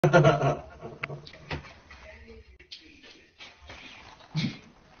Alright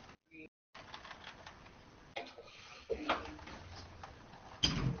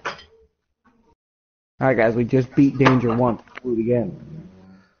guys, we just beat Danger once. Do it again.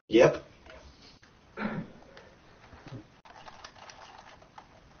 Yep.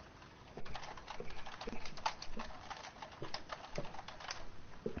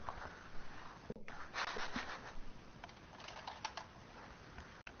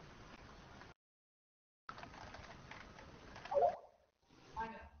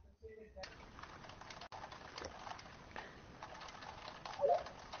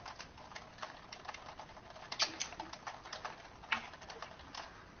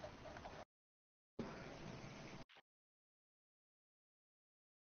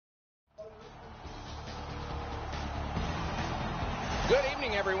 Good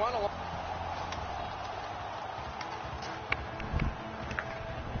evening, everyone.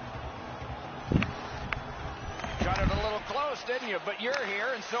 Got it a little close, didn't you? But you're here,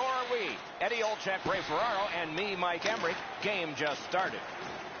 and so are we. Eddie Olczyk, Ray Ferraro, and me, Mike Emmerich. Game just started.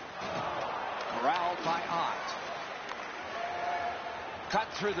 Corralled by Ott. Cut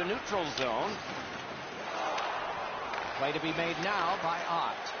through the neutral zone. Play to be made now by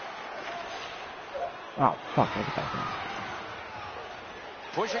Ott. Oh, fuck. Look at that thing.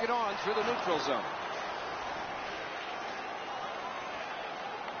 Pushing it on through the neutral zone.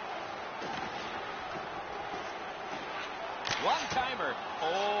 One-timer.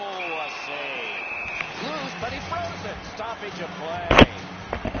 Oh, a save. Loose, but he froze it. Stoppage of play.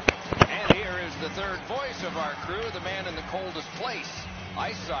 And here is the third voice of our crew, the man in the coldest place.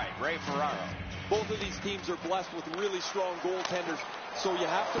 Ice side, Ray Ferraro. Both of these teams are blessed with really strong goaltenders, so you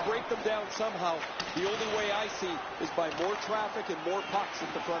have to break them down somehow. The only way I see is by more traffic and more pucks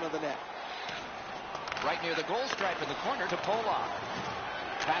at the front of the net. Right near the goal stripe in the corner to Polak.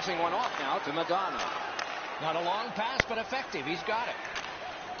 Passing one off now to Madonna. Not a long pass, but effective. He's got it.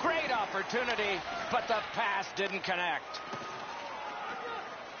 Great opportunity, but the pass didn't connect.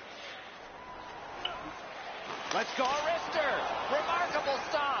 Let's go, Arister. Remarkable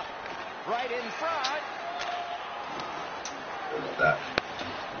stop. Right in front. Look at that.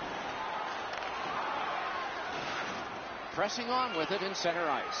 Pressing on with it in center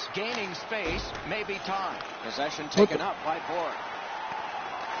ice. Gaining space, maybe time. Possession taken up by Borg.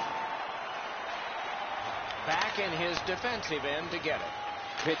 Back in his defensive end to get it.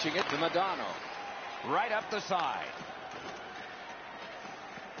 Pitching it to Madonna. Right up the side.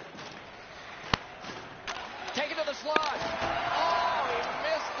 Take it to the slot. Oh, he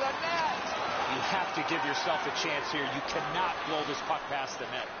missed the net. You have to give yourself a chance here. You cannot blow this puck past the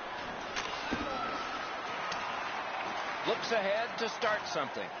net. Looks ahead to start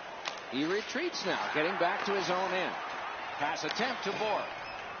something. He retreats now, getting back to his own end. Pass attempt to Borg.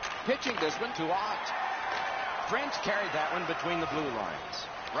 Pitching this one to Ott. French carried that one between the blue lines.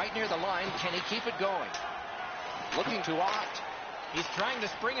 Right near the line, can he keep it going? Looking to Ott. He's trying to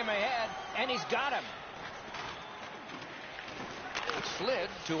spring him ahead, and he's got him. Slid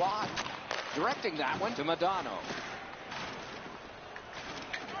to Ott. Directing that one to Madonna.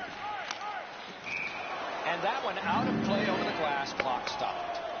 And that one out of play over the glass. Clock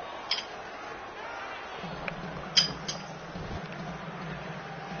stopped.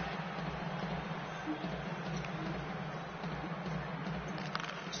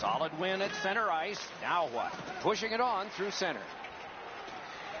 Solid win at center ice. Now what? Pushing it on through center.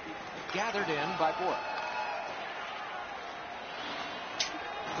 Gathered in by Borg.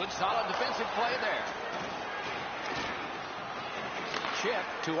 Good solid defensive play there. Chip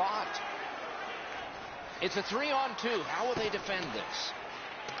to Ott. It's a 3-on-2. How will they defend this?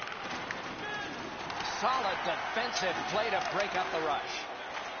 Solid defensive play to break up the rush.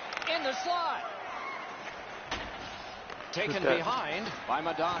 In the slot. Taken behind by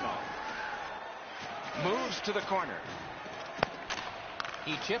Madonna. Moves to the corner.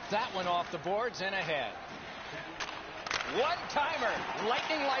 He chipped that one off the boards and ahead. One-timer.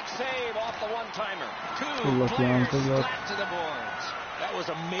 Lightning-like save off the one-timer. Two players flat to the boards. That was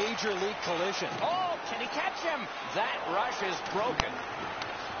a major league collision. Oh, can he catch him? That rush is broken.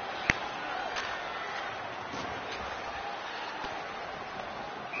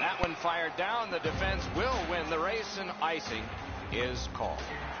 That one fired down. The defense will win the race, and icing is called.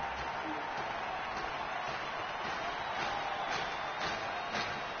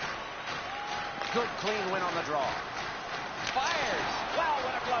 Good clean win on the draw. Fires. Wow,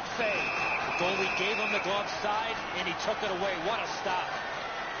 what a glove save. The goalie gave him the glove side, and he took it away. What a stop.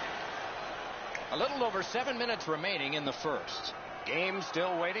 A little over 7 minutes remaining in the first. Game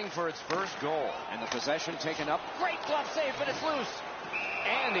still waiting for its first goal. And the possession taken up. Great glove save, but it's loose.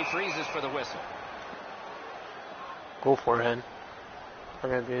 And he freezes for the whistle. Go for it, Hen. It's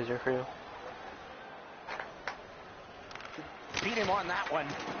gonna be easier for you. Beat him on that one.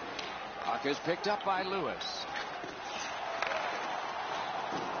 Puck is picked up by Lewis.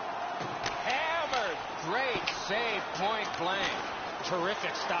 Hammered. Great save, point blank.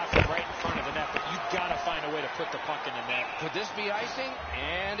 Terrific stop from right in front of the net, but you've got to find a way to put the puck in the net. Could this be icing?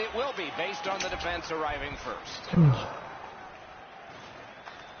 And it will be, based on the defense arriving first.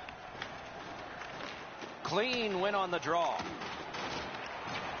 Clean win on the draw.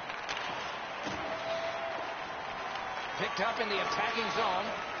 Picked up in the attacking zone.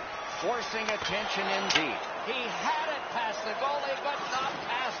 Forcing attention indeed. He had it past the goalie, but not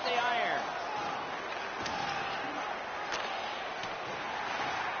past the iron.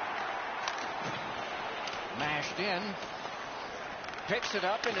 Mashed in. Picks it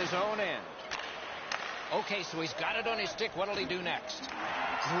up in his own end. Okay, so he's got it on his stick. What'll he do next?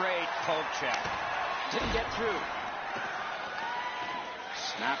 Great poke check. Didn't get through.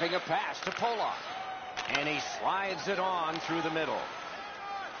 Snapping a pass to Polak. And he slides it on through the middle.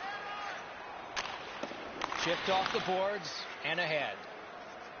 Chipped off the boards and ahead.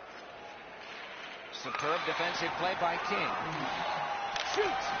 Superb defensive play by King.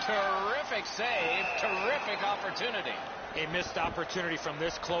 Shoots. Terrific save. Terrific opportunity. A missed opportunity from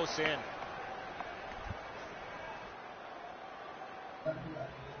this close in.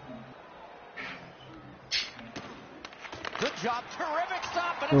 Good job. Terrific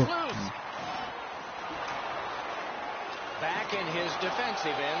stop, but it's loose. Back in his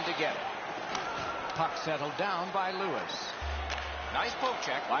defensive end to get it. Puck settled down by Lewis. Nice poke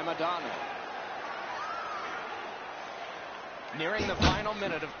check by Madonna. Nearing the final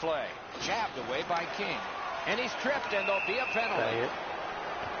minute of play. Jabbed away by King. And he's tripped, and there'll be a penalty.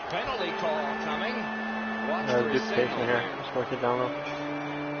 Penalty call coming. Watch for his signal here. Just work it down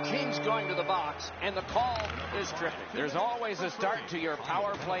though. King's going to the box, and the call is tripping. There's always a start to your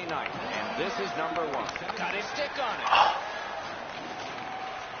power play night, and this is number one. Got his stick on it.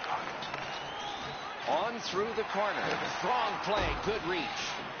 On through the corner. Strong play, good reach.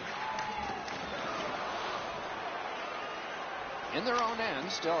 In their own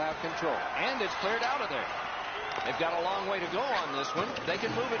end, still have control. And it's cleared out of there. They've got a long way to go on this one. They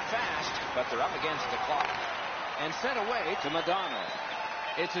can move it fast, but they're up against the clock. And sent away to Madonna.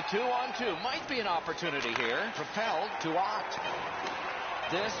 It's a 2-on-2. Might be an opportunity here. Propelled to Ott.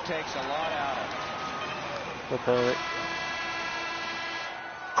 This takes a lot out of it. Okay.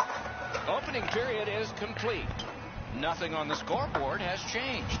 Opening period is complete. Nothing on the scoreboard has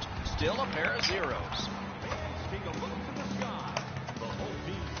changed. Still a pair of zeros. Take a look to the sky. The whole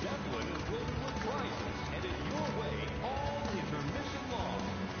team Zeppelin is loaded with prizes, and in your way all intermission long.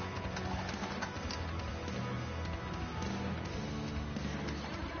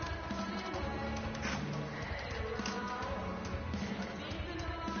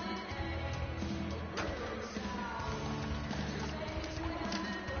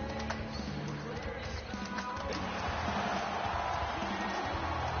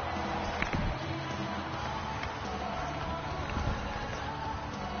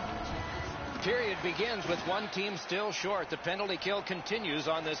 Period begins with one team still short. The penalty kill continues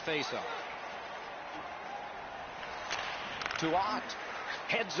on this faceoff. To Ott.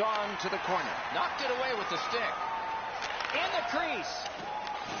 Heads on to the corner. Knocked it away with the stick. In the crease.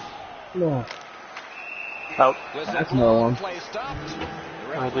 No. Out. That's no one. Play stopped.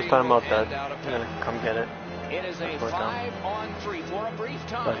 I was just talking about that. I'm gonna come get it. It is a 5-on-3 for a brief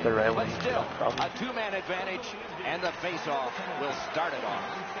time. That's the right but way. still, No problem. a two-man advantage, and the faceoff will start it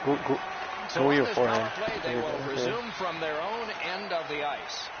off. Go. So Who are on you this for, power Hen? play, they will resume from their own end of the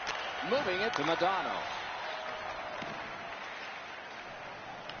ice. Moving it to Madonna.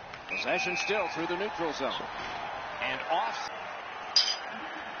 Possession still through the neutral zone. And off.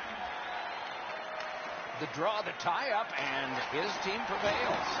 The draw, the tie-up, and his team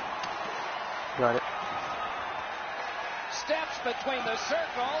prevails. Got it. Steps between the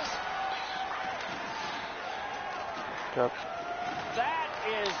circles. Yep. That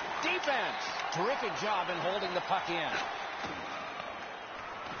is defense. Terrific job in holding the puck in.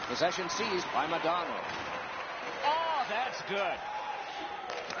 Possession seized by Madonna. Oh, that's good.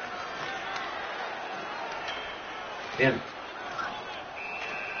 In.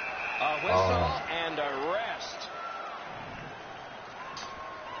 A whistle and a rest.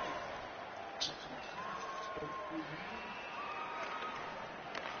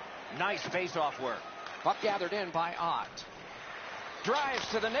 Nice face-off work. Puck gathered in by Ott. Drives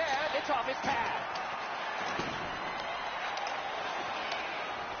to the net. It's off his pad.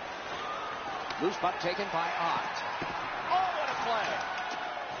 Loose puck taken by Ott. Oh, what a play.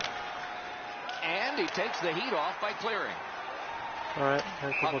 And he takes the heat off by clearing. All right.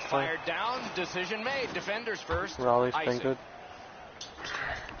 Puck fired down. Decision made. Defenders first. Raleigh's been Icing. good.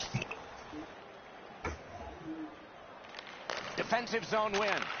 Defensive zone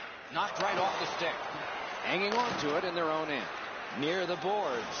win. Knocked right off the stick. Hanging on to it in their own end. Near the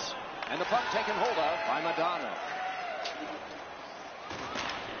boards. And the puck taken hold of by Madonna.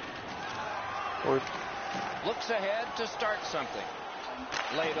 Looks ahead to start something.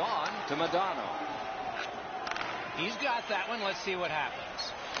 Laid on to Madonna. He's got that one. Let's see what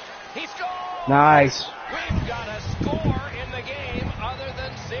happens. He scores! Nice. We've got a score in the game other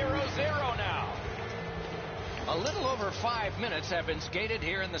than 0-0 now. A little over 5 minutes have been skated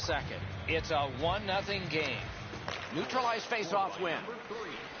here in the second. It's a 1-0 game. Neutralized face-off win.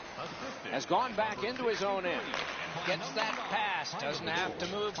 Has gone back into his own end. Gets that pass. Doesn't have to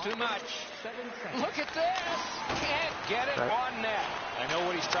move too much. Look at this. Can't get it on net. I know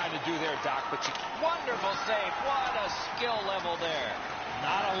what he's trying to do there, Doc, but Wonderful save. What a skill level there.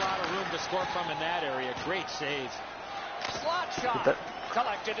 not a lot of room to score from in that area. Great save. Slot shot.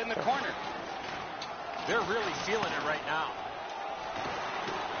 Collected in the corner. They're really feeling it right now.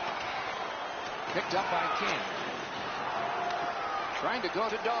 Picked up by King. Trying to go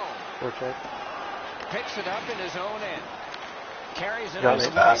to Dome. Okay. Picks it up in his own end. Carries it Got out.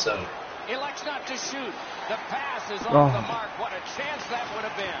 it. Pass him. Elects not to shoot. The pass is off the mark. What a chance that would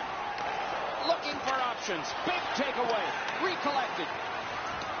have been. Looking for options. Big takeaway. Recollected.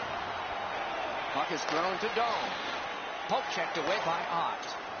 Puck is thrown to Dome. Poke checked away by Ott.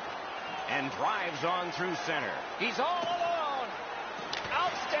 And drives on through center. He's all alone.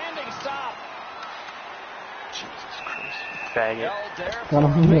 Outstanding stop. Jesus Christ. Bang it. Held there for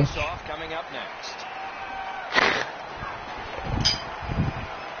a face-off coming up next.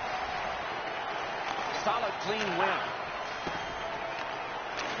 Solid, clean win.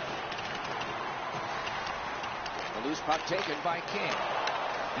 The loose puck taken by King.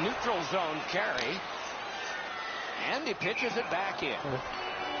 Neutral zone carry. And he pitches it back in.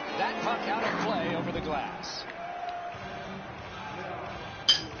 That puck out of play over the glass.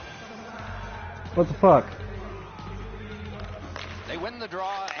 What the fuck? They win the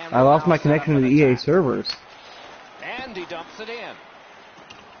draw, and I lost my connection to the EA servers. And he dumps it in.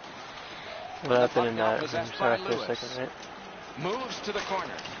 What happened in that? Sorry for a second, right? Moves to the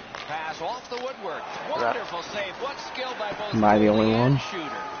corner. Pass off the woodwork. Wonderful save. What skill by both Am I the only goalie and one?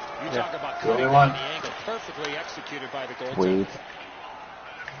 shooter. You talk about cutting on the angle. Perfectly executed by the goaltender. Wait.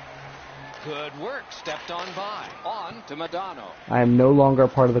 Good work. Stepped on by. On to Madonna. I am no longer a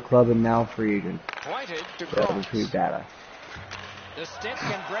part of the club and now free agent. Pointed to Yeah, Cross. retrieve data. The stick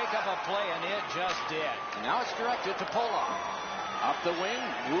can break up a play, and it just did. And now it's directed to Polak. Up the wing,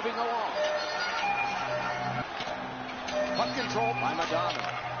 moving along. Puck control by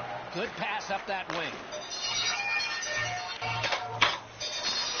Madonna. Good pass up that wing.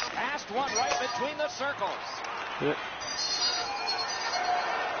 Passed one right between the circles. Yep.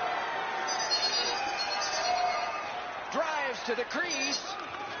 Drives to the crease.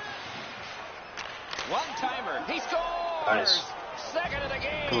 One-timer. He scores! Nice. Second of the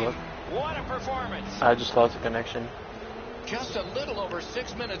game. What a performance. I just lost the connection. Just a little over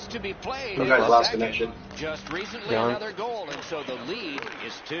 6 minutes to be played. You guys lost connection. Just recently another goal, and so the lead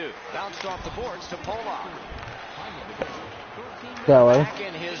is 2. Bounced off the boards to Polak. That way. Back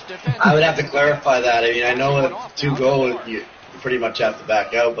in his defense. I would have to clarify that. I mean, I know with 2 goals, you pretty much have to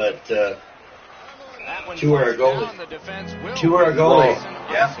back out, but 2 are a goalie. 2 are a goalie.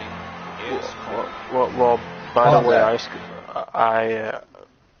 Yeah. Well, by the way,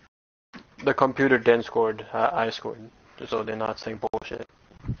 the computer then scored. I scored, so they're not saying bullshit.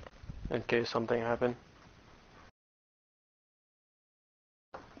 In case something happened.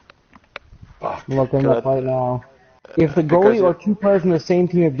 I'm looking up right now. If the goalie or 2 players from the same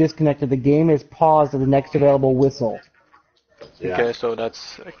team have disconnected, the game is paused at the next available whistle. Yeah. Okay, so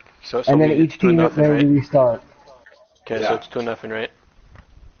that's so And then each team is ready to restart. Okay, so it's 2-0, right?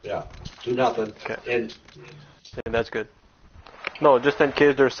 Yeah, 2-0. Okay. And Yeah, that's good. No, just in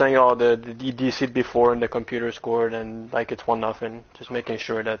case they're saying, oh, the DC'd before and the computer scored and like it's 1-0. Just making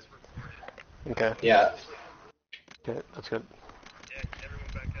sure that. Okay. yeah, Okay, that's good.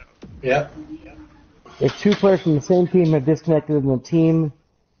 yeah. If 2 players from the same team have disconnected, then the team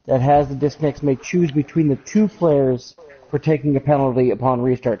that has the disconnects may choose between the 2 players for taking a penalty upon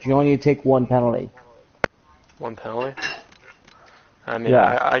restart. You only need to take 1 penalty. 1 penalty. I mean,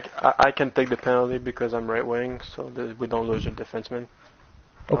 Yeah. I can take the penalty because I'm right wing, so that we don't lose a defenseman.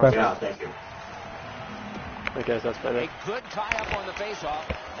 Okay. Yeah, thank you. I guess that's better. A good tie-up on the face-off.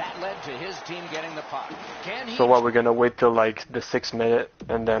 That led to his team getting the puck. Can he? So what, we're gonna wait till like the 6th minute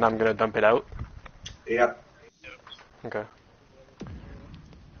and then I'm gonna dump it out? Yep. Okay.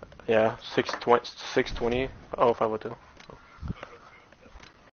 Yeah, 620. Oh, 502.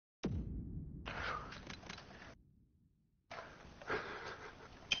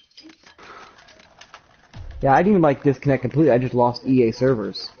 Yeah, I didn't even like disconnect completely. I just lost EA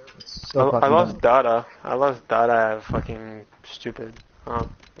servers. It's so I fucking lost dumb. data. I lost data. Fucking stupid. It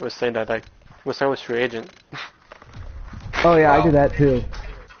was saying that I was free agent. Oh yeah, I Wow. did that too.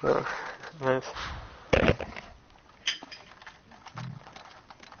 Nice.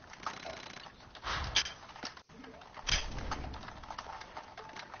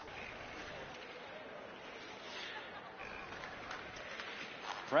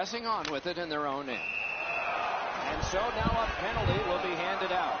 Pressing on with it in their own end. And so now a penalty will be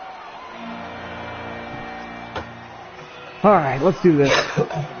handed out. All right, let's do this.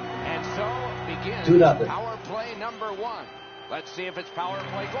 And so begins 2-0. power play number 1. Let's see if it's power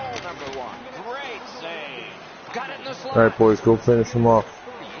play goal number 1. Great save. Got it in the slot. All right, boys, go finish him off.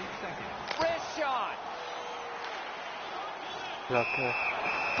 Wrist shot. Okay.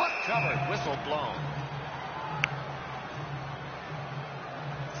 Puck covered. Whistle blown.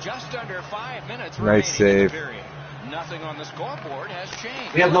 Just under 5 minutes Nice remaining in the save. period. Nothing on the scoreboard has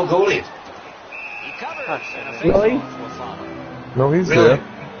changed. We have no goalie. He covers, and a Really? face-off will follow. No, he's Really? there.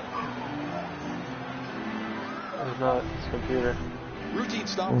 It's not. It's computer. Routine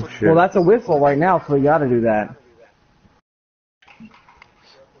stop Oh, for shit. Well, that's a whistle right now, so we got to do that.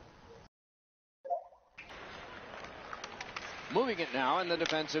 Moving it now in the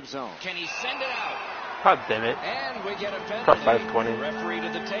defensive zone. Can he send it out? God damn it. And we get a penalty. Got 520. Referee to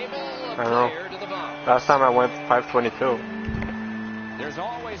the table, a I know. player to the box. Last time I went 522. There's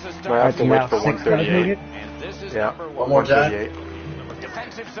always a I have start. to So wait now for 6 guys 138. make it? And this is Yeah. number One more time. 138.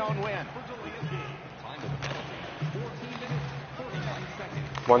 Defensive zone win.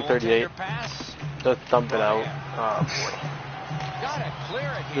 138. Goaltender pass. Just dump it out. Oh boy. Got it.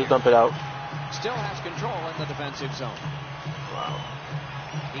 Clear it here. Just dump it out. Still has control in the defensive zone. Wow.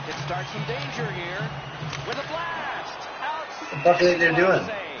 He could start some danger here with a blast. Out. What the fuck do you think they're doing?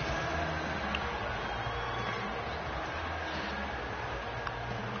 Save.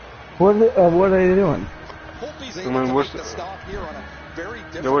 What are they doing? Holtby's I able mean, to we're make the stop here on a very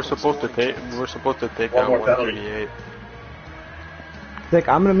They were difficult supposed to scoring take. chance. We're supposed to take One down more penalty. 138. Dick,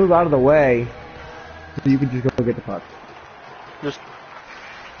 I'm gonna move out of the way, so you can just go get the puck. Just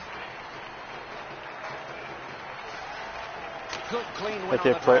Good clean win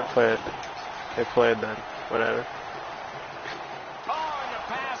okay, on the draw. play it. They play it then. Whatever. Oh, and the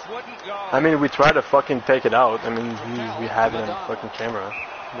pass wouldn't go. I mean, we tried to fucking take it out. I mean, we have it on fucking camera.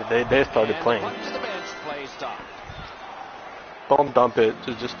 They started And playing. the puck to the bench, play stop. Don't dump it.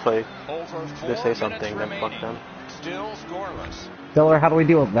 Just play. Over 4 Just say something, minutes then fuck remaining. them. Still scoreless. Tell her, how do we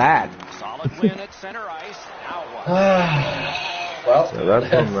deal with that? Solid win at center ice. Now what? Well, Yeah,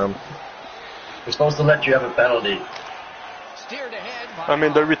 that's on them. we're supposed to let you have a penalty. Steered ahead by I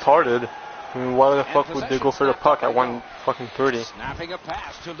mean, they're Hall. retarded. I mean, why the And fuck would they go for the puck at 1:30? Snapping a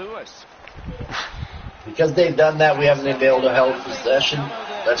pass to Lewis. Because they've done that, we haven't been able to hold possession.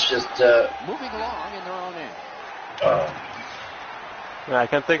 That's just, Moving along in their own end. Yeah, I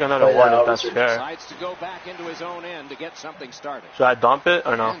can take another Play one that if that's opposite fair. Decides to go back into his own end to get something started. Should I dump it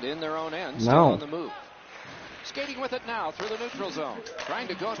or no? And in their own end, still No. on the move. Skating with it now through the neutral zone. Trying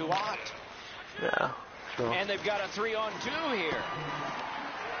to go to Ott. Yeah. Sure. And they've got a 3-on-2 here.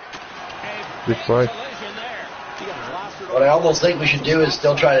 Good play. Collision there. He got plastered what I almost think we should do is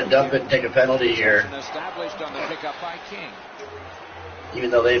still try to dump it and take a penalty here, And established on the pickup by King. even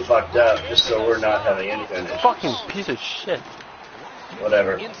though they fucked up, just so we're not having any finish. Fucking piece of shit.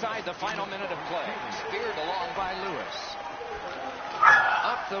 Whatever. Inside the final minute of play. Speared along by Lewis.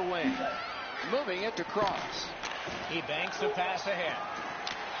 Up the wing. Moving it to Cross. He banks the pass ahead.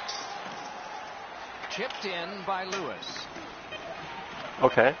 Chipped in by Lewis.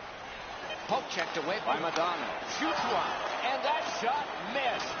 Okay. Poke checked away by Madonna. Shoots one. And that shot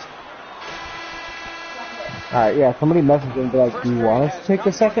missed. Alright, yeah, somebody messaged him, be like, do you want us to take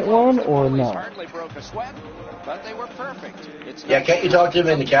the second one, or Goalies no? hardly broke a sweat, but they were perfect. It's Yeah, can't you talk to him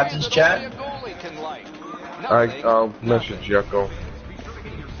in the captain's chat? I'll message Yucko.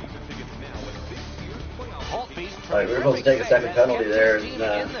 Right, we're supposed to take a second penalty there, and,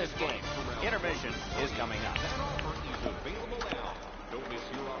 in this game. Intermission is coming up.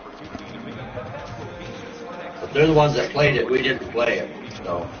 But they're the ones that played it. We didn't play it.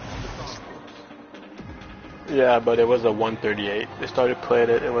 So Yeah, but it was a 138. They started playing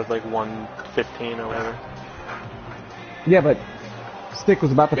it. It was like 115 or whatever. Yeah, but Stick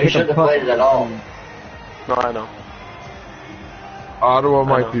was about to they pick up shouldn't the have played it at all. No, I know. Ottawa I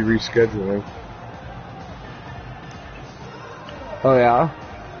might know. be rescheduling. Oh, yeah?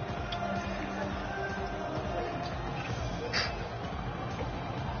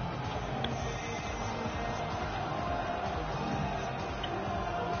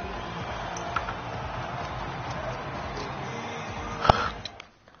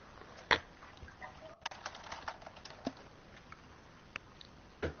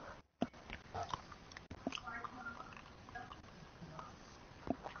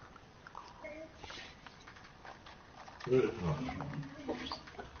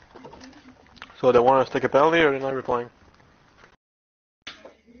 So they want us to take a penalty, or they're not replying?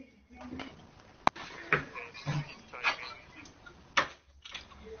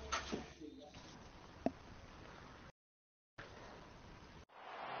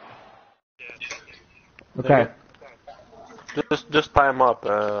 Okay. Just tie him up.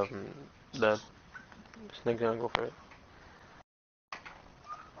 The snake's gonna go for it.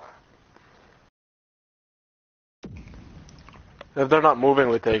 If they're not moving,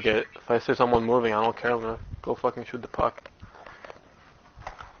 we take it. If I see someone moving, I don't care. I'm gonna go fucking shoot the puck.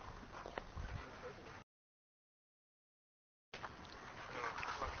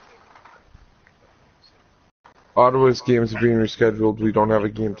 Ottawa's games are being rescheduled. We don't have a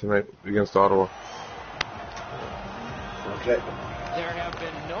game tonight against Ottawa. Okay. There have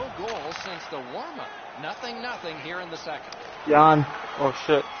been no goals since the warm-up. 0-0 here in the second. Jan. Oh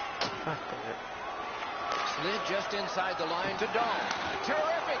shit. God damn it. Slid just inside the line to Dome.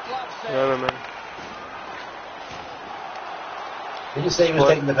 Terrific glove save. Whatever, man. Did you say he was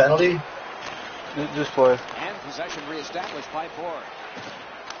taking the penalty? Just play. And possession reestablished by Ford.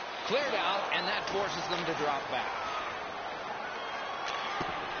 Cleared out, and that forces them to drop back.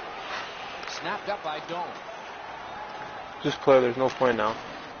 Snapped up by Dome. Just play. There's no point now.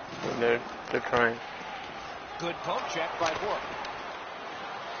 They're trying. Good poke check by Ford.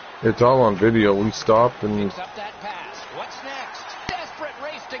 It's all on video. We stopped and Picks up that pass. What's next? Desperate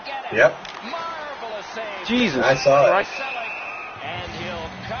race to get it. Yep. Marvelous save. Jesus. I saw it. And he'll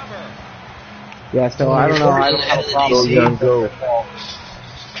cover. Yeah, so I don't know. I don't have a problem. DC. Jan, go.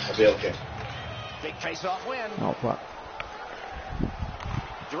 I'll be okay. Big face-off win. Oh, fuck.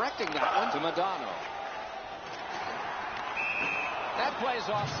 Directing that one to Madonna. That plays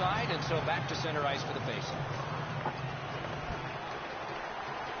offside, and so back to center ice for the face-off.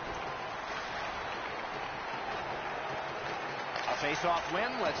 A face-off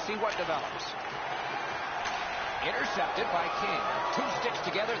win. Let's see what develops. Intercepted by King. Two sticks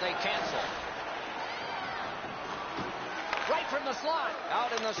together, they cancel. Right from the slot.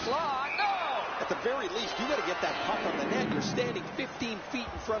 Out in the slot. No! At the very least, you got to get that puck on the net. You're standing 15 feet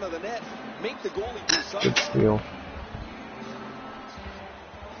in front of the net. Make the goalie do something. good steal.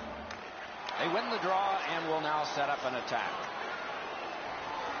 They win the draw and will now set up an attack.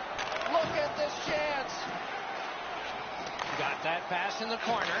 Look at this chance. Got that pass in the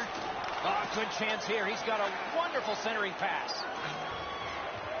corner. Oh, good chance here. He's got a wonderful centering pass.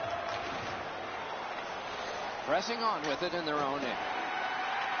 Pressing on with it in their own end.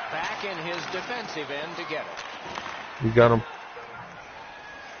 Back in his defensive end to get it. We got him.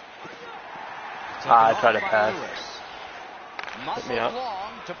 I tried to pass. Muscle up.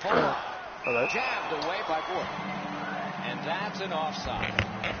 long to pull off. All right. Jabbed away by Gordon. And that's an offside.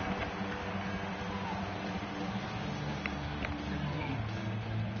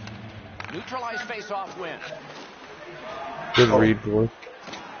 Neutralized face-off win. Good read, boy.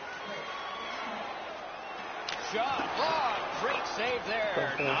 Shot. Oh, great save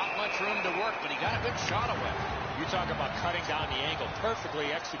there. Not much room to work, but he got a good shot away. You talk about cutting down the angle. Perfectly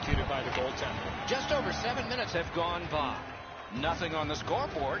executed by the goaltender. Just over 7 minutes have gone by. Nothing on the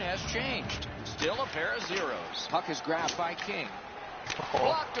scoreboard has changed. Still a pair of zeros. Puck is grabbed by King.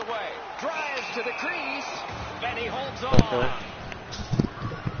 Blocked away. Drives to the crease. And he holds on.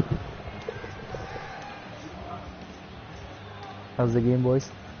 How's the game,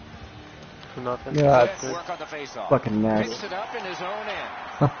 boys? Nothing. Yeah, Good work on the face-off. fucking nice. Picks it up in his own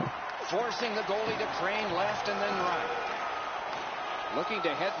end. Forcing the goalie to crane left and then right. Looking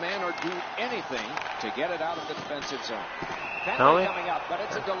to headman or do anything to get it out of the defensive zone. Penalty coming up, but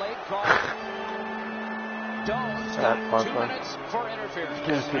it's a delayed call. Dome's got 2 minutes for interference.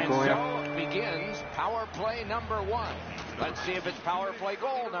 And so begins power play number 1. Let's see if it's power play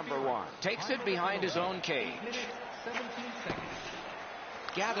goal number 1. Takes it behind his own cage.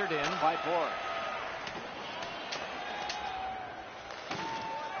 Gathered in by Ford.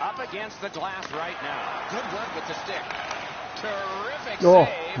 Up against the glass right now. Good work with the stick. Terrific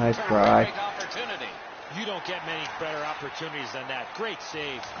save. Nice try. Terrific opportunity. You don't get many better opportunities than that. Great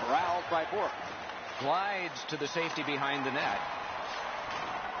save. Corralled by Ford. Glides to the safety behind the net.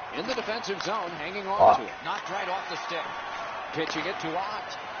 In the defensive zone, hanging on to it. Knocked right off the stick. Pitching it to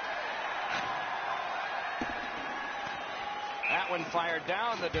Ott. That one fired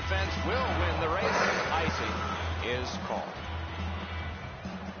down. The defense will win the race. Icing is called.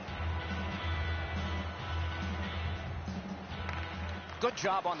 Good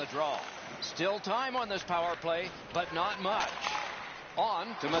job on the draw. Still time on this power play, but not much. On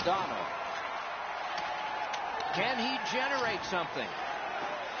to Madonna. Can he generate something?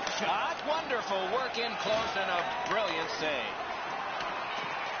 Shot. Wonderful work in close and a brilliant save.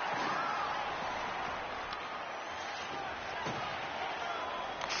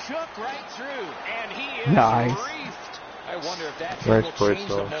 Shook right through, and he is nice. reefed. I wonder if that Nice will play, change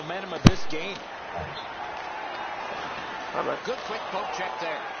Phil. the momentum of this game. Good quick poke check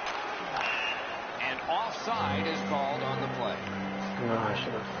there. And offside is called on the play. No, I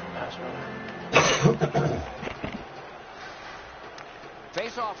should have passed over.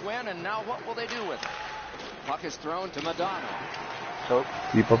 Face-off win, and now what will they do with it? Puck is thrown to Madonna. So,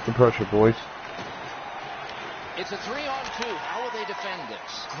 Keep up the pressure, boys. It's a 3-on-2. How will they defend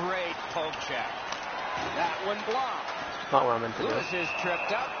this? Great poke check. That one blocked. not what I meant to do. Lewis is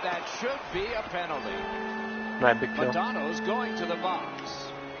tripped up. That should be a penalty. Right, big kill. Madonna's going to the box.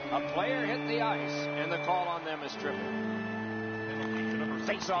 A player hit the ice, and the call on them is tripping.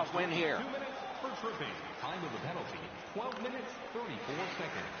 Face-off win here. 2 minutes for tripping. Time of the penalty, 12 minutes, 34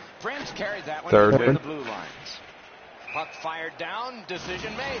 seconds. Prince carried that one Third. through the blue lines. Puck fired down.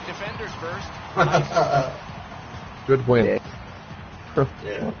 Decision made. Defenders first. Good win. Yeah.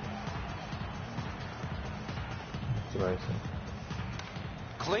 That's what I said.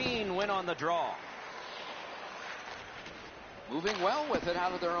 Clean win on the draw. Moving well with it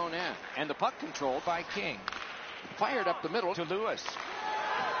out of their own end. And the puck controlled by King. Fired up the middle to Lewis.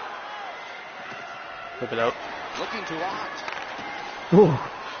 Flip it out. Looking to Ott. Ooh.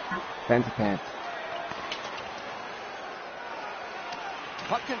 Pants to pants.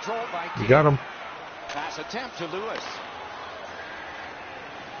 Puck controlled by King. You got him. Pass attempt to Lewis.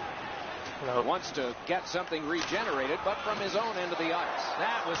 No. Wants to get something regenerated, but from his own end of the ice.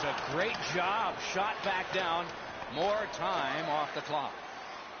 That was a great job. Shot back down. More time off the clock.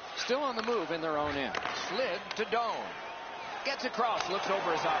 Still on the move in their own end. Slid to Doan. Gets across, looks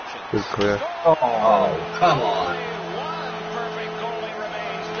over his options. Good clear. Oh, come on. Only one perfect goalie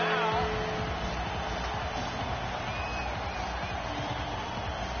remains now.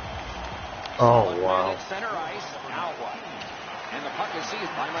 Oh, One man wow. at center ice. Now what? And the puck is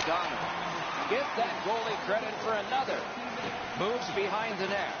seized by Madonna. Give that goalie credit for another. Moves behind the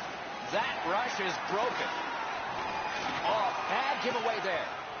net. That rush is broken. Oh, bad giveaway there.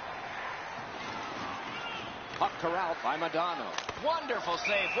 Puck corralled by Madonna. Wonderful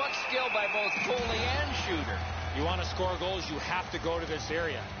save. What skill by both goalie and shooter. You want to score goals, you have to go to this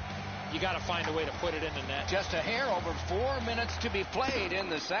area. You got to find a way to put it in the net. Just a hair over 4 minutes to be played in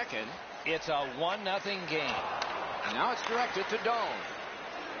the second. It's a 1-0 game. Now it's directed to Doan.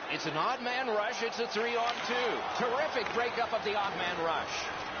 It's an odd man rush. It's a 3-on-2. Terrific breakup of the odd man rush.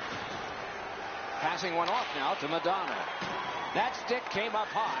 Passing one off now to Madonna. That stick came up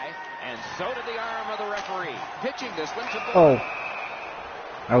high, and so did the arm of the referee. Pitching this one to Boyd. Oh.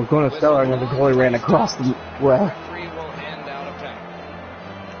 I was going to Stellar and then the goalie ran across the well. Referee will hand out a penalty.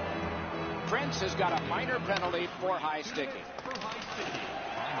 Prince has got a minor penalty for high sticking.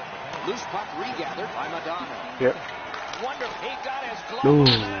 Loose puck regathered by Madonna. Yep. Wonderful. He got his glove Ooh. on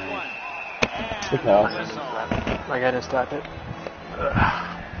that one. Good And pass. the whistle. My guy didn't slap it.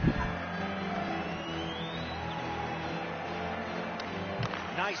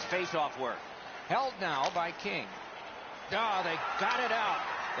 Nice face-off work. Held now by King. Oh, they got it out.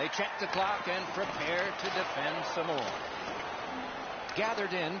 They check the clock and prepare to defend some more.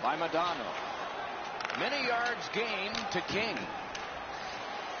 Gathered in by Madonna. Many yards gained to King.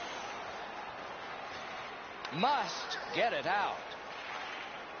 Must get it out.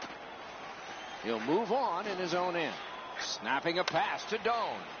 He'll move on in his own end. Snapping a pass to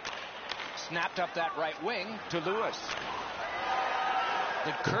Doan. Snapped up that right wing to Lewis.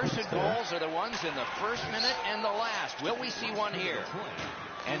 The cursed goals are the ones in the first minute and the last. Will we see one here?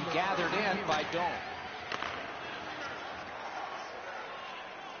 And gathered in by Doan.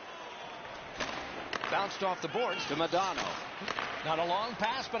 Bounced off the boards to Madonna. Not a long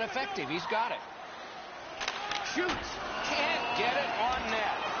pass, but effective. He's got it. Shoots. Can't get it on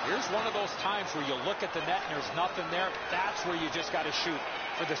net. Here's one of those times where you look at the net and there's nothing there. That's where you just got to shoot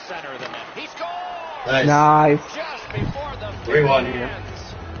for the center of the net. He scores! Nice. Nice. Just before the 3-1 fifth here.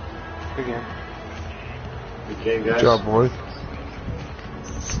 ends. Good game. Good game, guys. Good job, boys.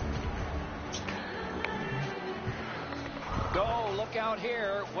 Go, look out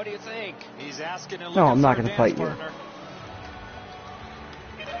here. What do you think? He's asking and No, looking I'm not for a gonna fight dance you. partner.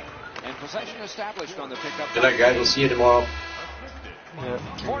 And possession established on the pickup. Good night, guys. We'll see you tomorrow.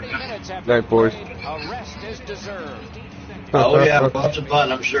 Yeah. 40 minutes after Night, boys. a rest is deserved. Oh, yeah. Lots of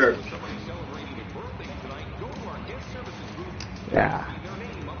fun, I'm sure. Yeah.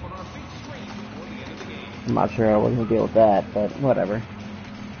 I'm not sure I was going to deal with that, but whatever.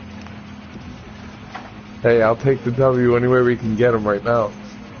 Hey, I'll take the W any way we can get them right now.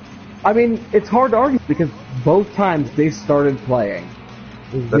 I mean, it's hard to argue because both times they started playing.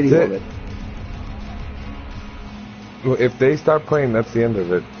 There's That's video it. of it. Well, if they start playing, that's the end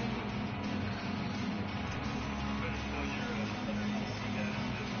of it.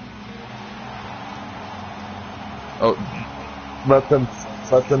 Oh, let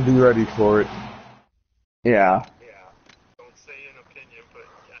them be ready for it. Yeah.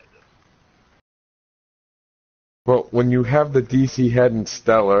 Well, when you have the DC head and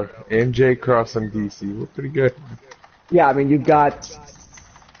Stellar and J Cross on DC, we're pretty good. Yeah, I mean, you've got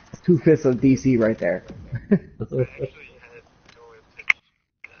 2/5 of DC right there.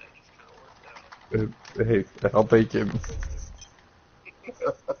 Hey, I'll take it.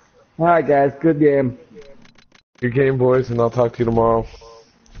 Alright, guys, good game. Good game, boys, and I'll talk to you tomorrow.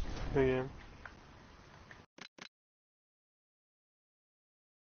 Good game.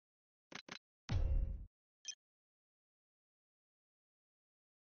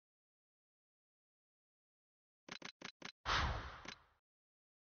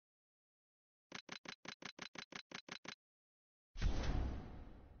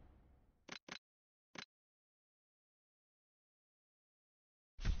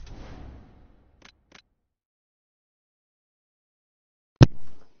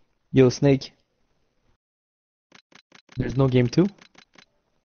 Yo, Snake. There's no game 2?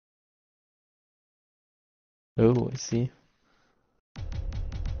 Oh, I see.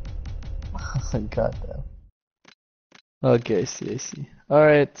 God damn. Okay, I see.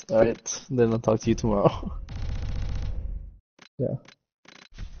 Alright. Then I'll talk to you tomorrow. Yeah.